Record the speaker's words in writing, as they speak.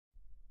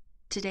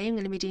Today I'm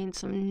going to be doing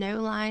some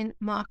no-line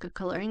marker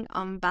colouring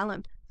on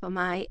vellum for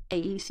my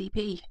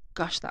AECP.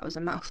 Gosh, that was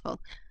a mouthful.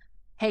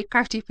 Hey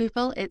crafty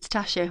people, it's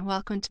Tasha.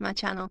 Welcome to my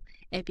channel.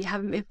 If you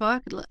haven't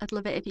before, I'd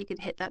love it if you could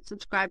hit that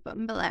subscribe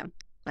button below.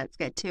 Let's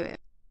get to it.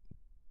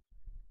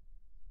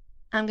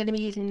 I'm going to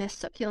be using this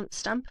succulent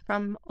stamp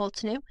from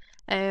Altenew.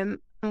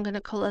 I'm going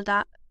to colour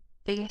that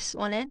biggest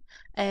one in.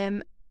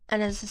 And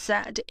as I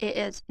said, it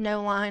is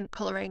no line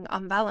colouring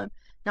on vellum.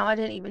 Now I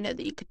didn't even know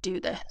that you could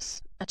do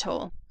this at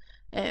all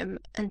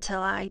until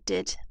I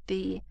did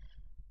the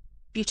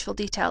Beautiful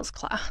Details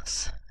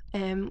class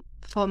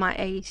for my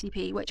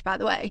AECP, which by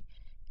the way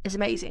is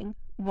amazing.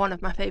 One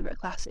of my favourite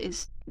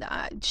classes.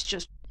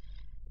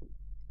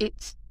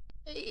 It's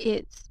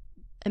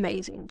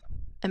amazing.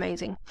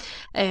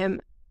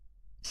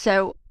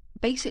 So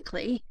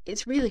basically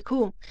it's really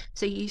cool.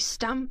 So you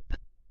stamp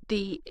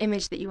the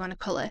image that you want to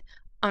colour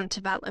onto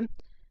vellum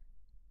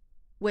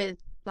with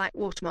like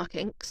watermark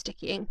ink,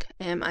 sticky ink,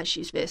 I just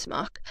use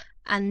Versamark,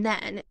 and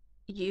then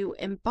you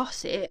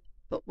emboss it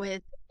but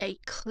with a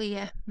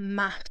clear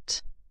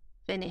matte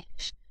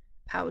finish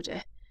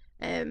powder.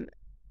 They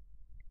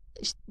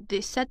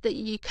said that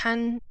you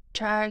can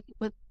try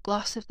with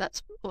gloss if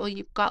that's all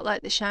you've got,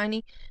 like the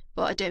shiny,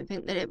 but I don't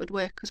think that it would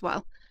work as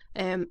well.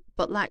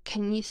 But like,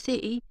 can you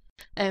see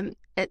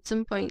at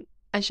some point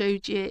I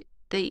showed you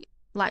the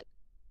like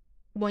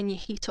when you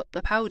heat up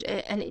the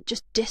powder and it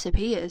just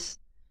disappears.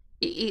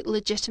 It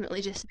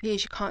legitimately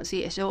disappears. You can't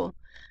see it at all.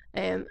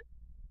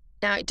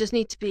 Now it does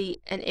need to be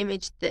an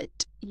image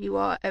that you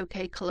are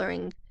okay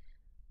colouring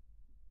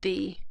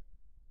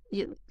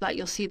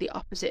you'll see the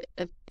opposite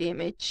of the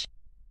image.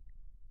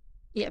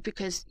 Yeah,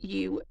 because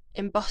you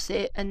emboss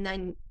it and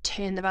then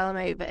turn the vellum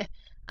over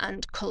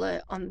and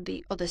colour on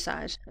the other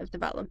side of the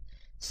vellum.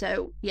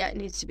 So yeah, it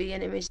needs to be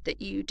an image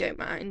that you don't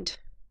mind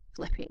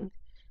flipping.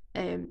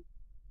 And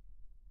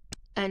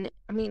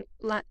I mean,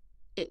 like,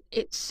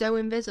 it's so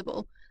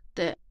invisible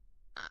that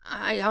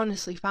I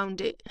honestly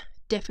found it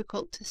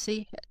difficult to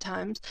see at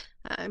times.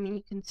 I mean,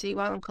 you can see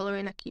while I'm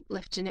colouring I keep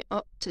lifting it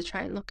up to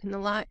try and look in the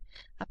light.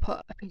 I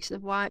put a piece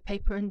of white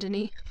paper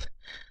underneath,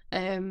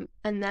 and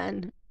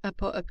then I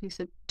put a piece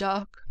of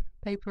dark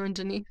paper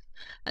underneath,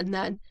 and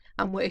then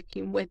I'm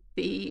working with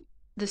the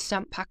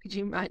stamp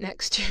packaging right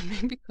next to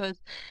me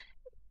because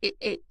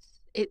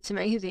it's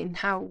amazing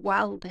how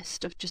well this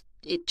stuff just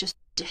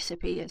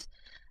disappears.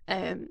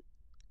 And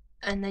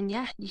then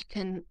yeah, you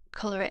can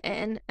colour it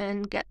in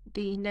and get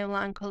the no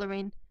line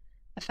colouring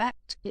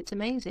effect. It's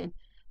amazing.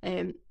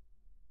 You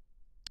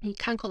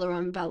can colour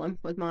on vellum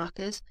with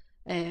markers.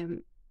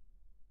 I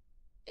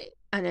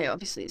know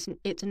obviously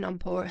it's a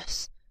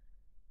non-porous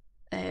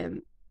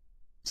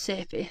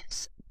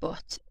surface,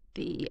 but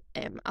the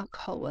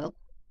alcohol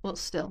will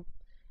still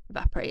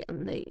evaporate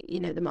and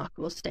the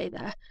marker will stay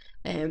there.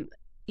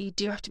 You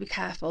do have to be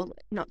careful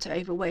not to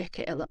overwork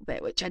it a little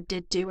bit, which I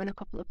did do in a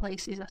couple of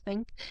places. I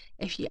think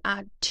if you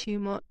add too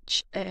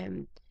much,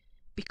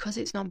 because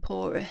it's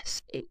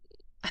non-porous,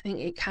 I think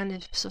it kind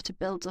of sort of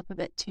builds up a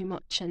bit too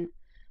much, and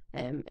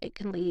it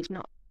can leave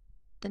not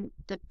the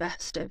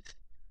best of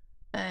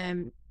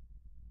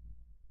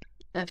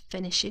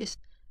finishes.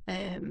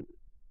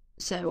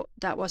 So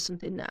that was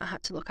something that I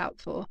had to look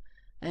out for.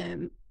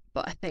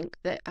 But I think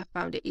that I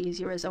found it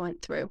easier as I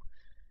went through.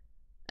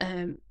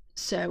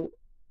 So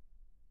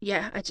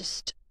yeah, I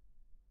just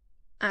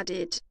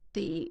added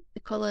the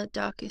colour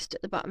darkest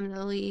at the bottom of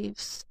the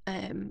leaves,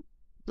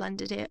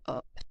 blended it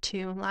up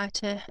to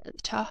lighter at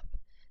the top,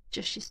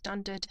 just your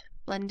standard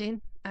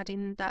blending,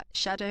 adding that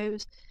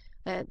shadows,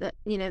 the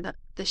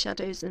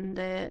shadows and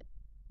the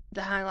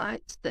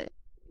highlights that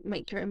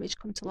make your image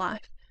come to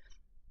life.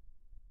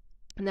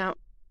 Now,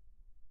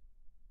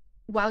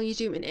 while you're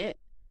doing it,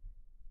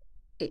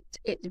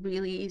 it's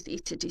really easy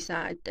to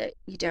decide that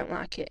you don't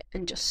like it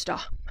and just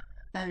stop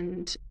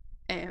and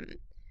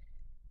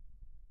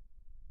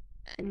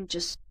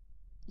just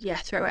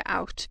throw it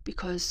out,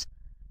 because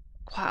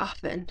quite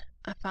often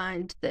I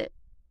find that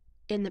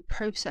in the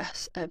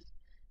process of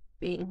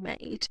being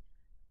made,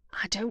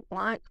 I don't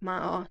like my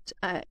art.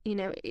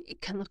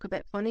 It can look a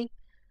bit funny,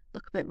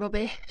 look a bit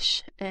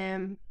rubbish,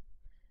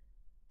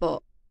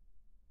 but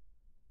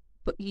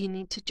you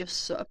need to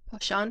just sort of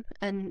push on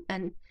and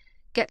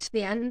get to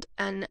the end.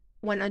 And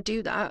when I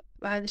do that,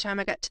 by the time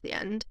I get to the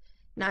end,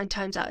 9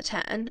 times out of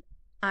 10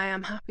 I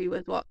am happy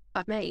with what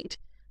I've made.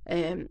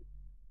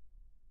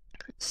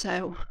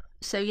 So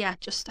yeah,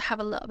 just have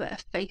a little bit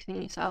of faith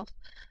in yourself,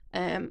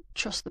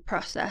 trust the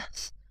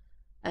process,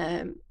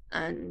 and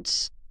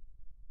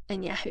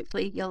yeah,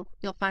 hopefully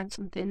you'll find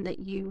something that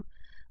you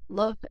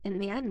love in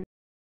the end.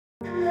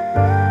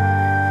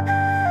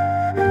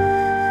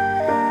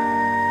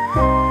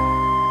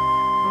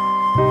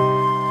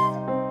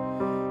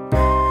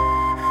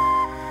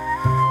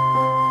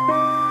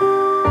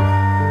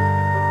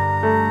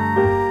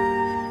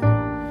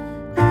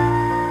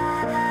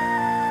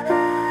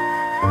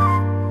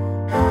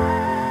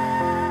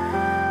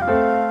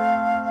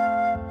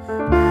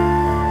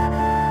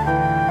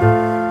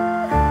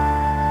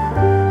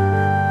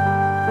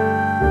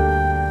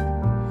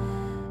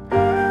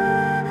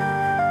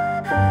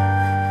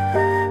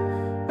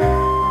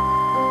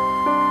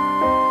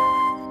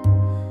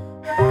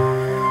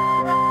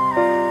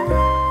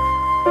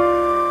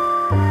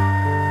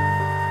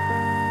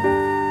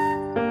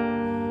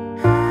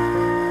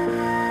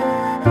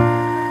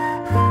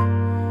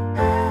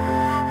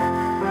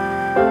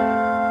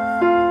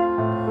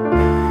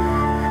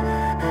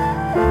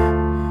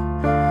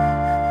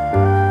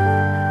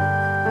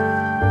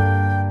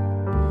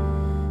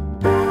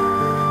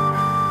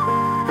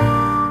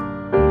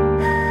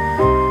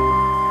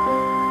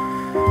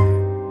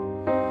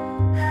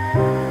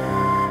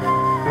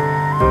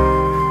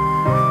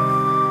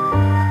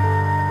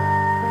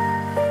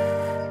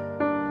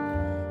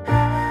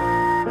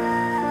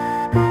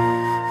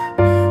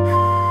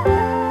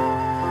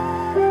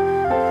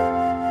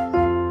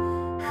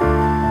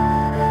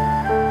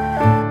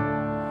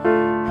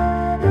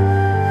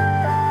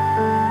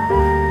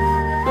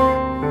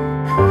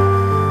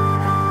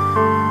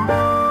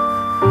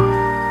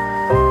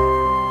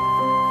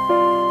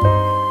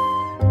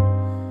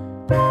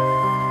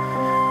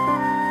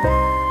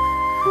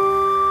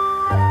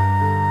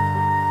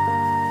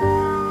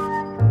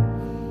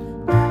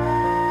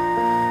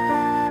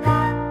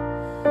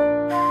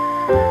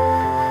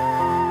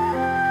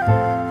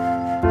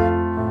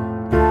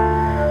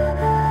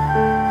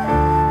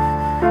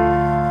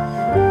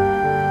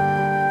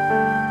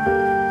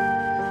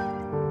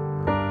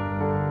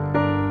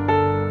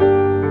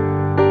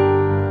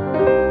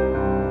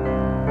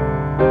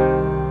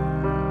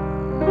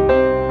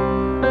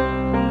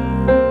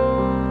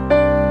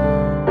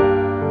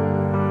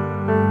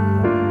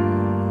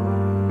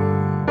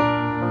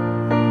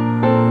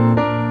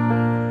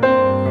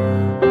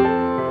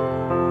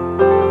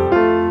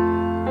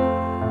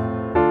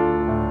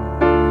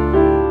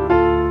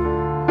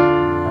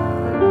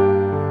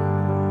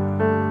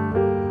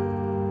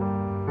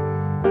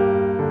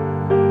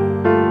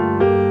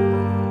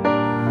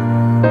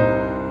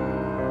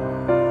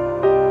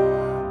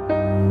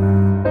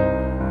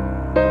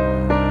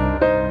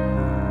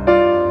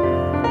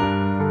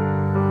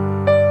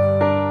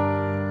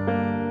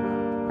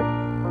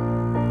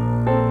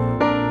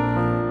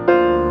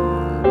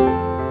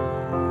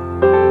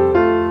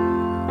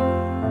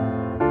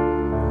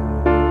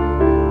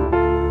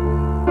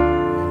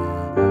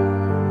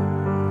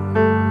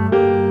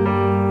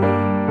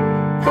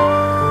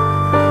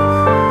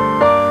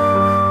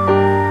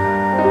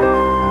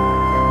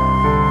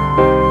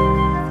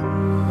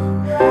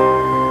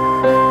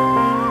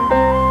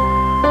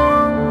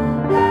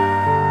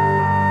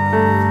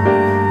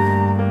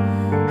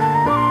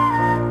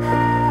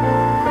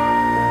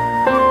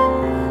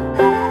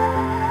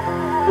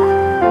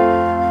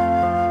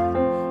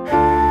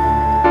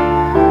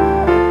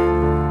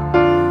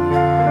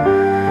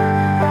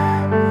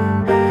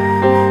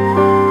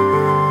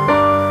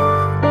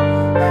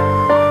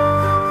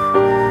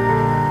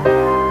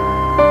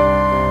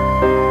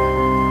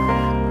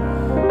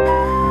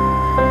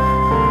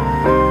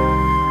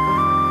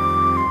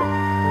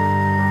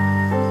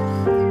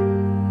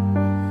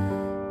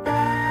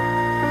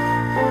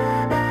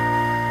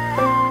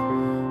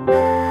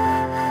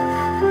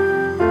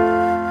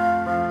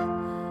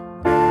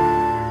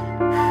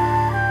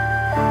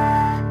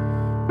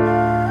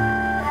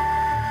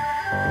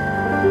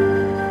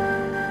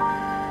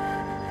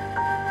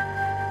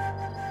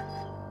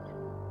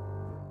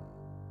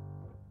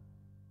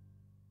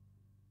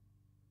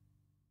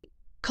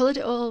 coloured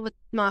it all with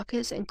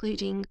markers,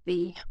 including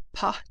the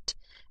pot,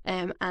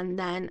 and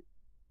then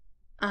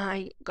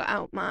I got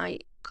out my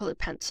coloured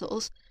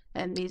pencils,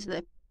 and these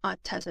are the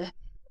Arteza.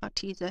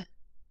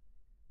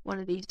 One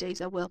of these days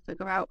I will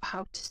figure out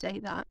how to say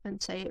that and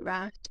say it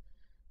right.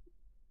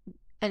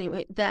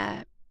 Anyway,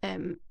 they're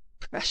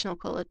professional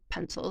coloured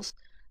pencils,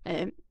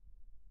 and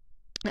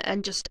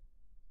just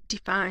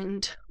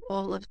defined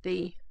all of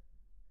the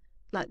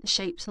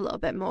shapes a little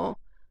bit more,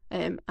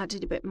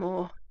 added a bit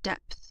more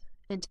depth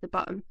into the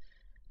bottom.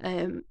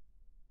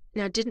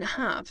 Now I didn't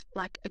have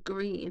like a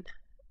green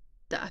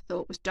that I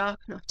thought was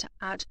dark enough to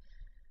add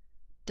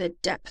the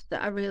depth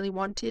that I really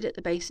wanted at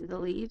the base of the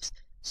leaves,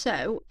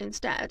 so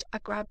instead I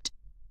grabbed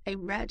a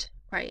red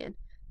crayon,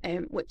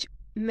 which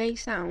may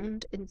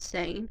sound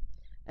insane,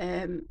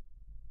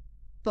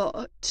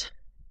 but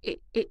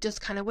it does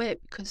kind of work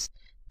because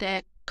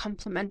they're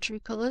complementary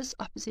colours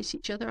opposite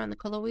each other on the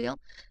colour wheel,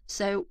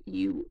 so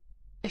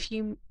if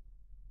you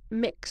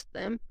mix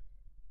them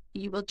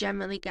you will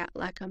generally get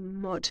like a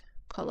mud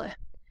colour,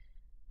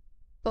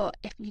 but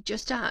if you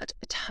just add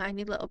a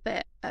tiny little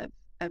bit of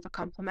a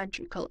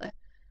complementary colour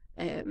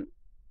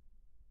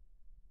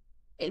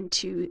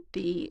into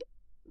the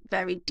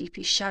very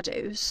deepest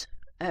shadows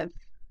of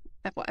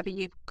whatever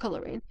you're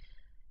colouring,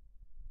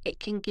 it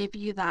can give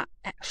you that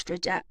extra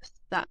depth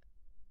that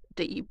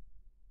you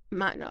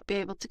might not be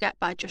able to get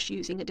by just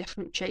using a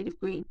different shade of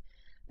green.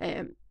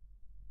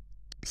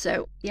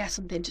 So yeah,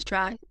 something to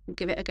try and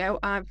give it a go.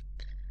 I've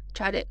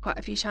tried it quite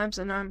a few times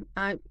and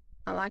I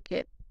like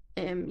it.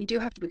 You do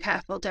have to be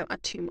careful, don't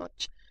add too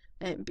much,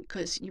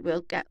 because you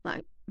will get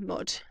like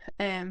mud,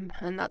 and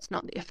that's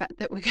not the effect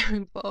that we're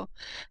going for.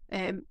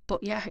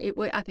 But yeah,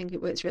 I think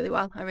it works really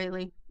well. I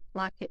really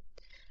like it.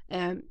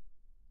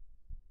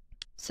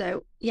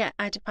 So yeah,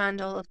 I defined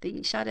all of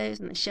the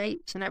shadows and the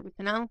shapes and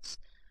everything else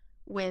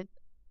with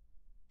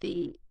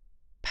the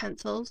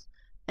pencils,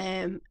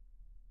 and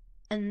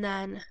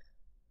then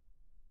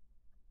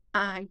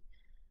I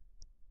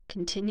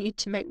continued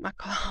to make my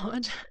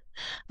card.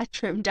 I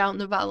trimmed down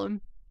the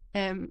vellum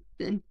and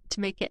to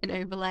make it an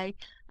overlay,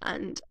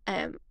 and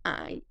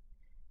I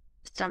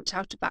stamped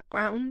out a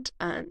background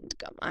and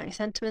got my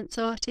sentiment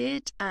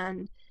sorted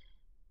and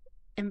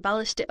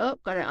embellished it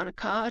up, got it on a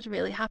card,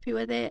 really happy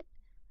with it,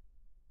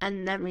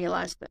 and then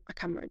realised that my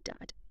camera had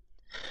died.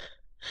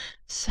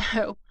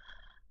 So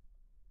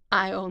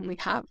I only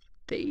have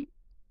the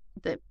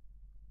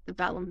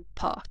vellum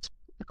part,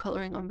 the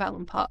colouring on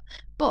vellum part,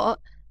 but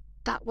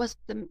that was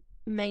the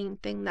main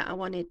thing that I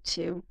wanted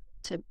to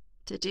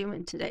do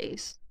in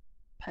today's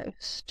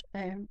post.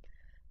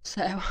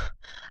 So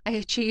I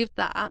achieved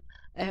that,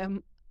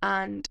 and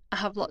I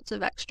have lots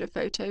of extra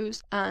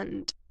photos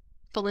and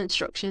full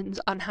instructions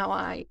on how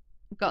I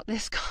got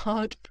this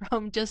card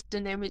from just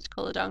an image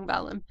coloured on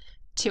vellum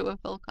to a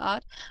full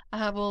card. I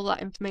have all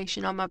that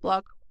information on my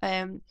blog.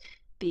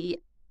 The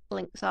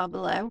links are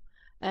below.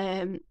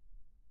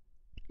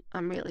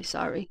 I'm really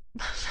sorry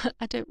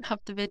I don't have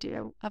the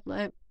video. I've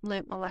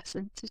learnt my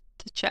lesson to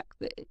check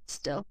that it's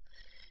still,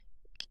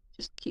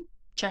 just keep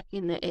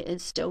checking that it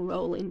is still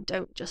rolling,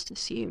 don't just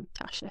assume,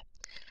 Tasha.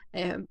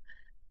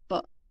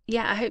 But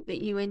yeah, I hope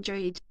that you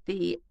enjoyed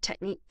the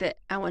technique that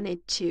I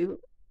wanted to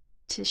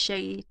show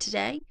you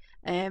today.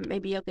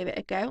 Maybe you'll give it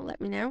a go, let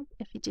me know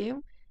if you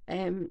do.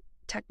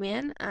 Tag me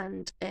in,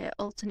 and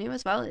Altenew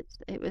as well.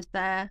 It was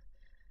their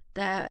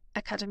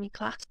academy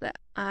class that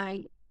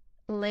I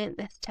learnt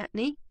this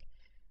technique.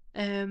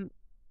 And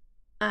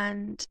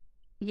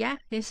yeah,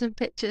 here's some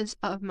pictures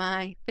of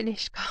my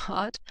finished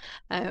card,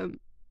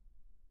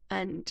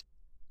 and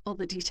all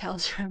the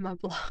details are in my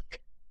blog.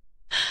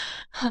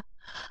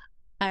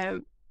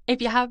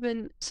 If you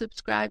haven't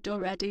subscribed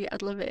already,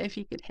 I'd love it if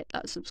you could hit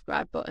that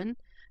subscribe button.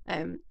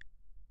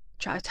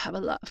 Try to have a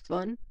lot of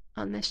fun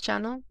on this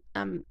channel.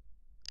 I'm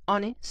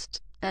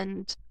honest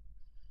and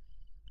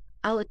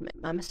I'll admit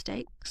my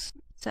mistakes,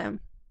 so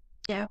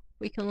yeah,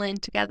 we can learn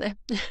together.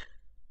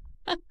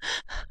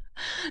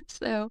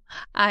 So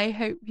I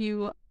hope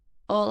you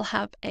all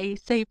have a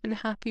safe and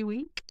happy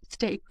week.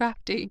 Stay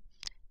crafty.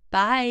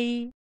 Bye.